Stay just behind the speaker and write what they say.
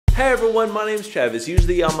Hey everyone, my name's Travis.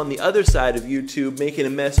 Usually I'm on the other side of YouTube making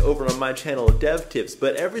a mess over on my channel of Dev Tips,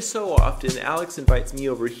 but every so often Alex invites me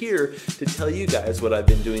over here to tell you guys what I've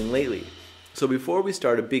been doing lately. So before we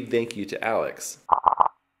start, a big thank you to Alex.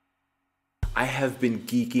 I have been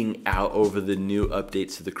geeking out over the new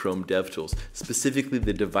updates to the Chrome DevTools, specifically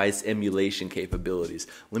the device emulation capabilities.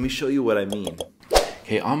 Let me show you what I mean.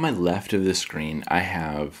 Okay, on my left of the screen I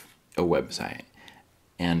have a website.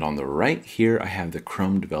 And on the right here, I have the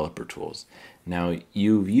Chrome Developer Tools. Now,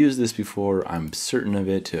 you've used this before, I'm certain of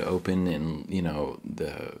it, to open and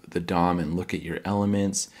the DOM and look at your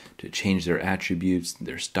elements, to change their attributes,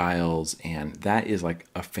 their styles, and that is like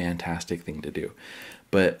a fantastic thing to do.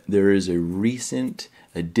 But there is a recent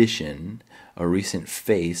addition, a recent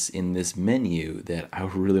face in this menu that I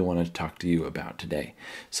really want to talk to you about today.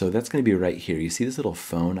 So that's going to be right here. You see this little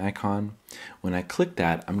phone icon? When I click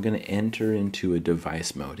that, I'm going to enter into a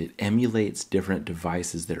device mode. It emulates different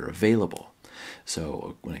devices that are available.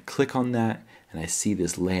 So when I click on that and I see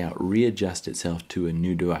this layout readjust itself to a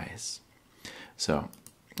new device. So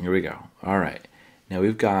here we go. All right. Now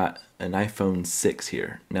we've got an iPhone 6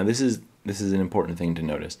 here. Now this is an important thing to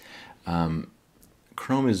notice.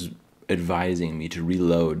 Chrome is advising me to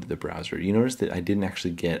reload the browser. You notice that I didn't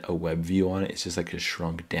actually get a web view on it. It's just like a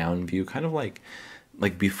shrunk down view, kind of like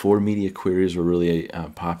before media queries were really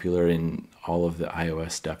popular in all of the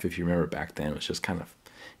iOS stuff. If you remember back then, it was just kind of,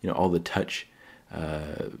 all the touch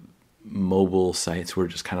mobile sites were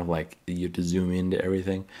just kind of like you have to zoom into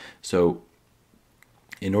everything. So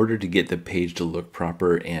in order to get the page to look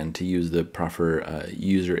proper and to use the proper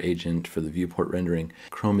user agent for the viewport rendering,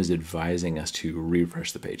 Chrome is advising us to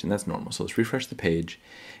refresh the page, and that's normal. So let's refresh the page,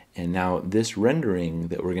 and now this rendering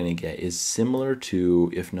that we're going to get is similar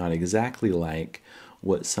to, if not exactly like,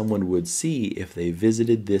 what someone would see if they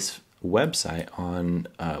visited this website on,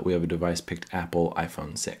 we have a device picked Apple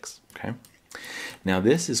iPhone 6, okay? Now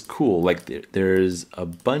this is cool, like there's a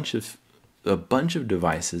bunch of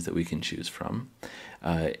devices that we can choose from.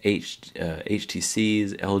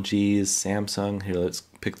 HTCs, LGs, Samsung. Here, let's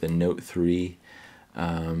pick the Note 3.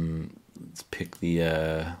 Let's pick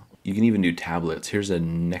the, you can even do tablets. Here's a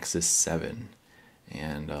Nexus 7.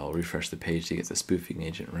 And I'll refresh the page to get the spoofing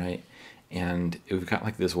agent right. And we've got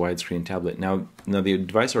like this widescreen tablet. Now the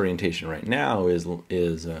device orientation right now is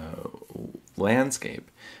landscape,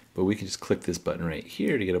 but we can just click this button right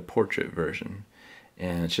here to get a portrait version.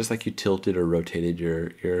 And it's just like you tilted or rotated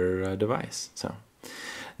your device. So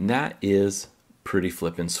that is pretty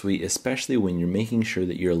flippin' sweet, especially when you're making sure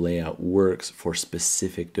that your layout works for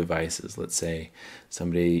specific devices. Let's say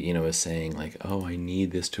somebody is saying like, oh, I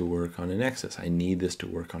need this to work on a Nexus, I need this to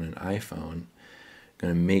work on an iPhone.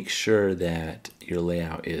 Going to make sure that your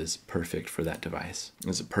layout is perfect for that device.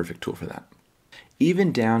 It's a perfect tool for that.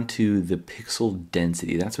 Even down to the pixel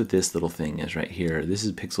density. That's what this little thing is right here. This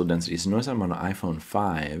is pixel density. So notice I'm on an iPhone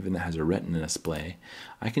 5 and that has a Retina display.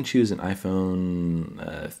 I can choose an iPhone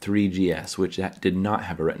 3GS, which that did not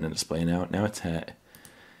have a Retina display. Now it's at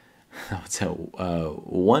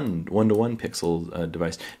one-to-one pixel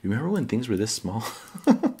device. Remember when things were this small?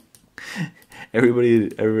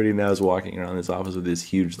 Everybody now is walking around this office with these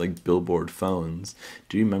huge like billboard phones.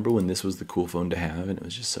 Do you remember when this was the cool phone to have and it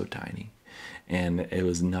was just so tiny? And it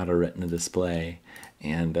was not a Retina display,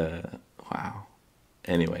 and wow.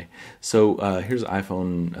 Anyway, so here's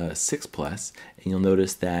iPhone 6 Plus, and you'll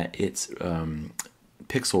notice that its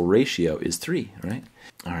pixel ratio is 3, right?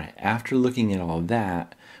 All right, after looking at all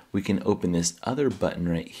that, we can open this other button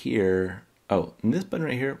right here. Oh, and this button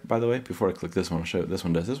right here, by the way, before I click this one, I'll show you what this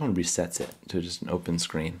one does. This one resets it to just an open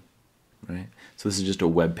screen, right? So this is just a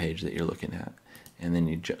web page that you're looking at, and then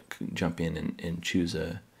you jump in and choose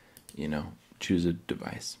a, choose a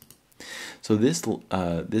device. So this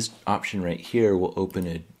option right here will open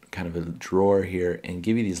a kind of a drawer here and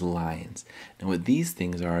give you these lines. And what these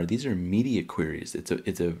things are, these are media queries.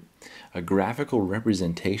 It's a graphical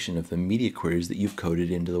representation of the media queries that you've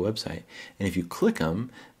coded into the website. And if you click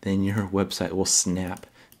them, then your website will snap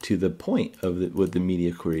to the point of what the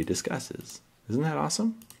media query discusses. Isn't that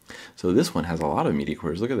awesome? So this one has a lot of media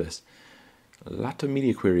queries. Look at this. A lot of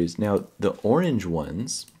media queries. Now the orange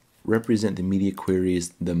ones represent the media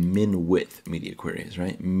queries, the min width media queries,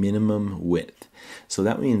 right? Minimum width. So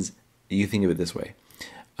that means, you think of it this way.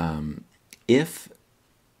 If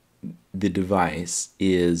the device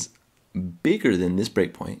is bigger than this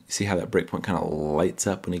breakpoint, see how that breakpoint kind of lights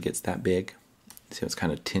up when it gets that big? See how it's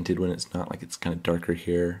kind of tinted when it's not, like it's kind of darker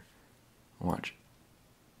here? Watch.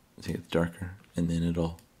 See, it's darker, and then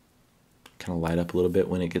it'll kind of light up a little bit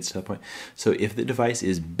when it gets to that point. So if the device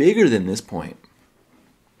is bigger than this point,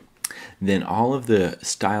 then all of the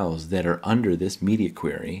styles that are under this media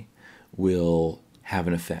query will have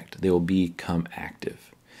an effect. They will become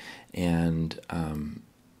active. And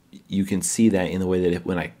you can see that in the way that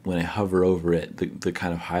when I hover over it, the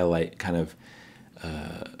kind of highlight kind of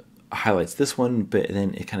highlights this one, but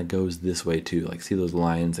then it kind of goes this way too. Like, see those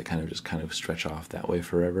lines that kind of stretch off that way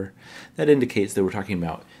forever? That indicates that we're talking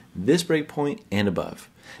about this breakpoint and above.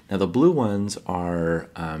 Now the blue ones are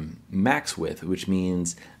max width, which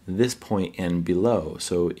means this point and below.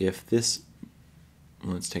 So if this,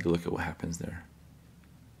 let's take a look at what happens there.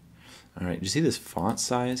 All right, do you see this font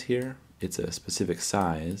size here? It's a specific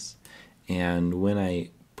size, and when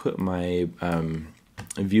I put my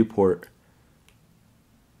viewport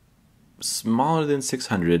smaller than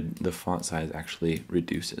 600, the font size actually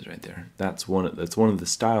reduces right there. That's one of the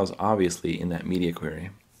styles, obviously, in that media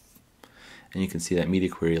query. And you can see that media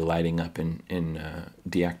query lighting up and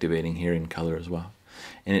deactivating here in color as well.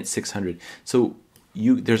 And it's 600. So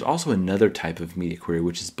there's also another type of media query,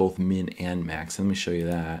 which is both min and max. Let me show you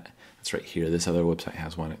that. That's right here. This other website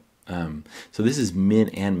has one. So this is min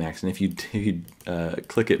and max, and if you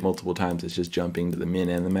click it multiple times, it's just jumping to the min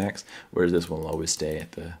and the max, whereas this one will always stay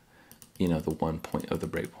at the the 1 point of the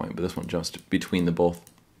breakpoint, but this one jumps between the both,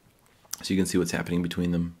 so you can see what's happening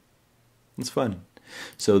between them. It's fun.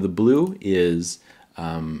 So the blue is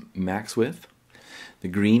max width. The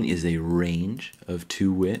green is a range of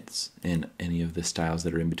 2 widths and any of the styles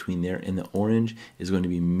that are in between there, and the orange is going to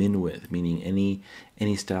be min width, meaning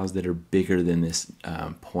any styles that are bigger than this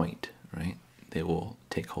point, right? They will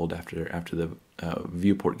take hold after the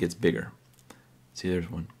viewport gets bigger. See, there's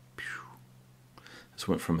one. This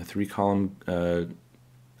went from a 3-column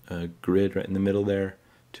grid right in the middle there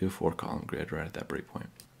to a 4-column grid right at that breakpoint.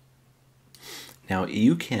 Now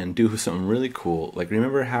you can do something really cool. Like,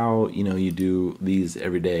 remember how you do these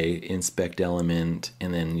every day, inspect element,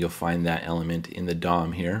 and then you'll find that element in the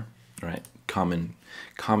DOM here, right? Common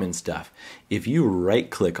stuff. If you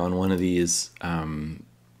right-click on one of these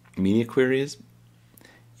media queries,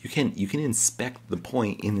 you can inspect the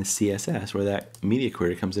point in the CSS where that media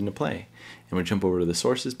query comes into play. And we'll jump over to the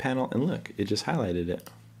sources panel, and look, it just highlighted it.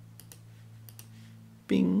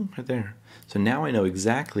 Bing, right there. So now I know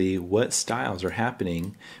exactly what styles are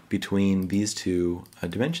happening between these two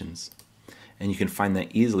dimensions. And you can find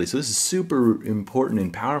that easily. So this is super important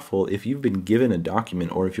and powerful if you've been given a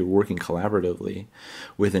document, or if you're working collaboratively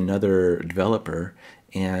with another developer,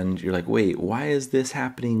 and you're like, wait, why is this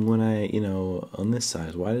happening when I, on this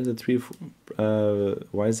size? Why is it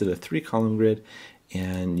why is it a 3-column grid?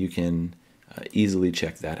 And you can easily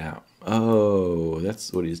check that out. Oh,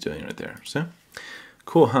 that's what he's doing right there. So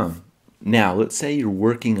cool, huh? Now, let's say you're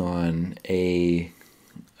working on a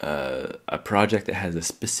project that has a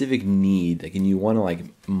specific need, like, and you want to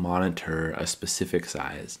monitor a specific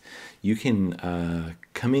size. You can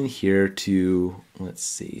come in here to, let's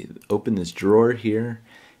see, open this drawer here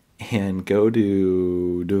and go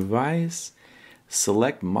to device,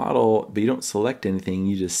 select model, but you don't select anything,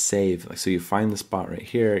 you just save. So you find the spot right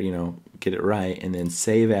here, get it right, and then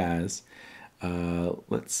save as.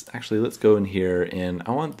 Let's go in here, and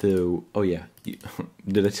I want the, oh yeah,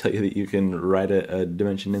 did I tell you that you can write a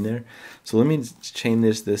dimension in there? So let me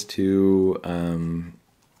change this to, I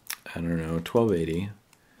don't know, 1280,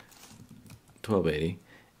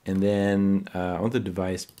 and then I want the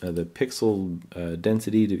device, the pixel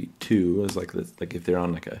density to be 2. It's like if they're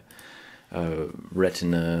on like a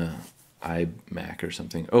Retina iMac or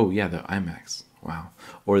something. Oh yeah, the iMacs, wow,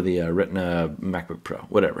 or the Retina MacBook Pro,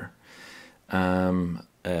 whatever.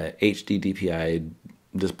 HD DPI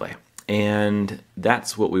display, and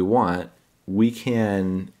that's what we want. We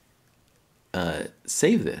can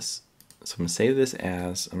save this. So I'm going to save this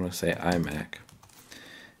as, I'm going to say iMac,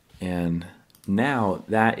 and now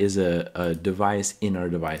that is a device in our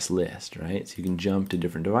device list, right? So you can jump to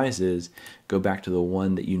different devices, go back to the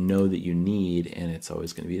one that you know that you need, and it's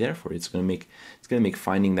always going to be there for you. It's going to make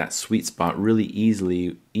finding that sweet spot really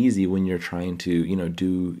easy when you're trying to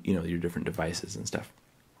do your different devices and stuff.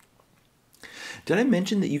 Did I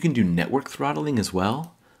mention that you can do network throttling as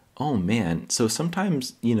well? Oh man, so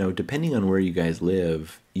sometimes, depending on where you guys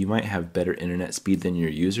live, you might have better internet speed than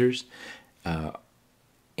your users.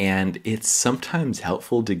 And it's sometimes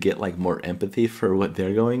helpful to get more empathy for what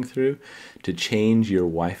they're going through, to change your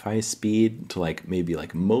Wi-Fi speed to maybe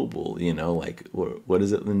mobile, what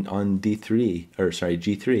is it on D3 or sorry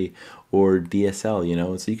G3 or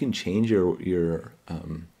DSL, so you can change your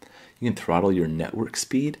you can throttle your network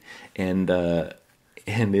speed, and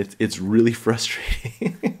it's really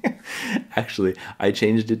frustrating. Actually, I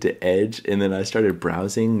changed it to Edge, and then I started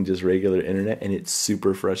browsing just regular internet, and it's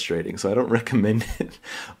super frustrating. So I don't recommend it.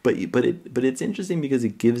 But it's interesting because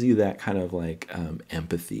it gives you that kind of like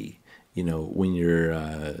empathy, you know, when you're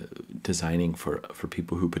designing for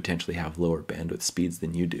people who potentially have lower bandwidth speeds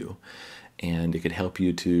than you do. And it could help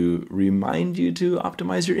you to remind you to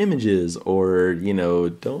optimize your images, or, you know,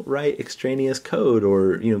 don't write extraneous code,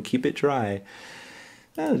 or, you know, keep it dry.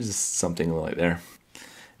 Just something like there.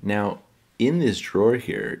 Now, in this drawer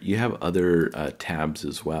here, you have other tabs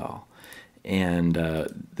as well. And the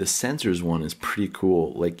sensors one is pretty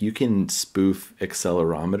cool. Like, you can spoof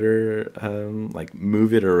accelerometer, like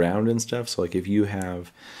move it around and stuff. So like if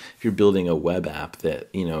you're building a web app that,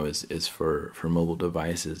 you know, is for mobile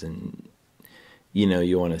devices, and you know,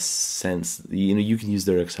 you want to sense, you know, you can use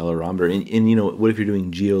their accelerometer, and you know, what if you're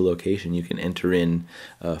doing geolocation, you can enter in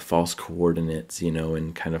false coordinates, you know,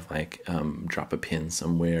 and kind of like drop a pin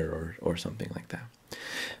somewhere or something like that.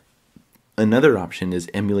 Another option is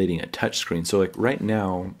emulating a touch screen. So like right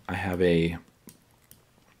now I have a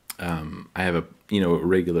you know, a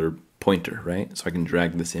regular pointer, right? So I can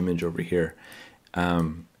drag this image over here.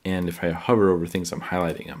 And if I hover over things, I'm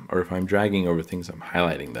highlighting them, or if I'm dragging over things, I'm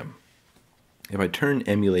highlighting them. If I turn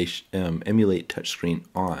emulate touchscreen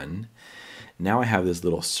on, now I have this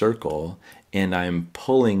little circle, and I'm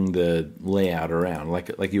pulling the layout around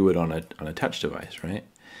like you would on a touch device, right?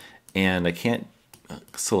 And I can't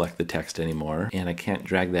select the text anymore, and I can't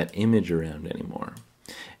drag that image around anymore.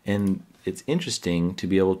 And it's interesting to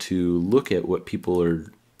be able to look at what people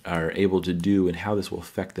are able to do and how this will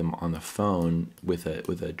affect them on the phone with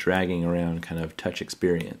a dragging around kind of touch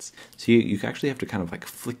experience. So you actually have to kind of like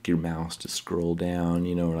flick your mouse to scroll down,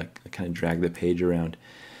 you know, or like kind of drag the page around.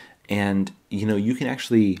 And you know, you can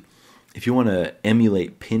actually, if you want to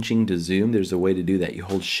emulate pinching to zoom, there's a way to do that. You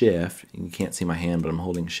hold shift, you can't see my hand, but I'm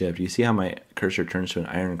holding shift. You see how my cursor turns to an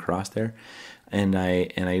iron cross there? And I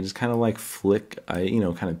just kind of like flick, you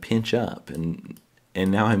know, kind of pinch up, and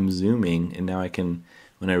now I'm zooming, and now I can,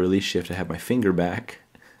 when I release shift, I have my finger back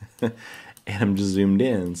and I'm just zoomed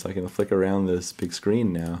in, so I can flick around this big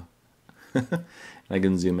screen now. And I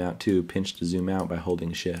can zoom out too, pinch to zoom out by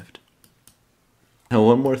holding shift. Now,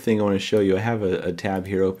 one more thing I want to show you. I have a tab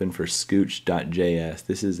here open for Scooch.js.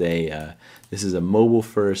 This is a mobile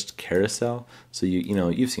first carousel. So you know,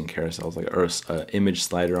 you've seen carousels, like, or an image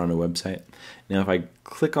slider on a website. Now if I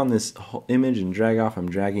click on this whole image and drag off, I'm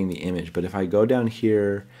dragging the image. But if I go down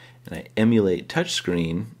here and I emulate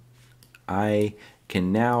touchscreen, I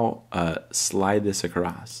can now slide this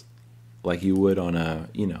across like you would on a,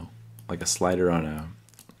 you know, like a slider on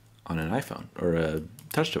an iPhone or a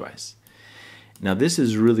touch device. Now this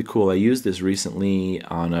is really cool. I used this recently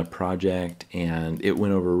on a project and it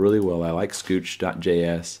went over really well. I like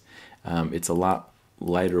Scooch.js. It's a lot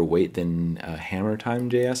lighter weight than Hammer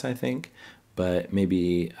Time.js, I think, but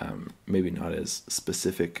maybe not as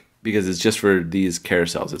specific, because it's just for these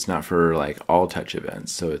carousels. It's not for like all touch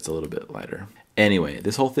events, so it's a little bit lighter. Anyway,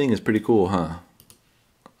 this whole thing is pretty cool, huh?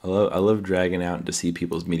 I love dragging out to see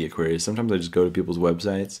people's media queries. Sometimes I just go to people's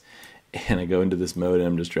websites and I go into this mode and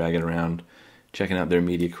I'm just dragging around, checking out their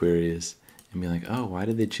media queries, and be like, oh, why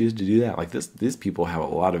did they choose to do that? Like these people have a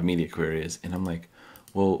lot of media queries, and I'm like,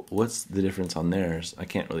 well, what's the difference on theirs? I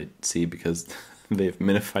can't really see because they've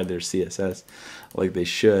minified their CSS like they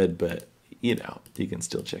should, but you know, you can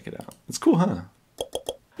still check it out. It's cool, huh?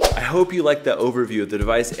 I hope you liked that overview of the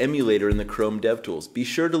device emulator in the Chrome DevTools. Be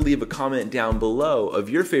sure to leave a comment down below of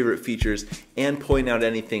your favorite features and point out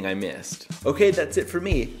anything I missed. Okay, that's it for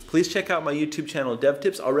me. Please check out my YouTube channel, Dev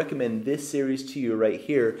Tips. I'll recommend this series to you right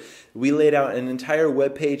here. We laid out an entire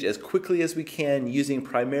web page as quickly as we can using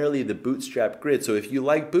primarily the Bootstrap grid. So if you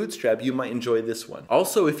like Bootstrap, you might enjoy this one.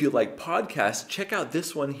 Also, if you like podcasts, check out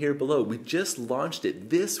this one here below. We just launched it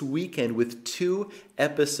this weekend with 2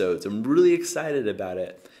 episodes. I'm really excited about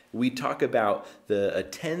it. We talk about the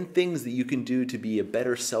 10 things that you can do to be a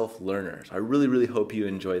better self-learner. So I really, really hope you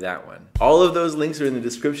enjoy that one. All of those links are in the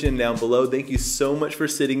description down below. Thank you so much for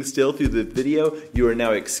sitting still through the video. You are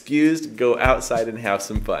now excused. Go outside and have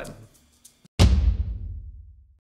some fun.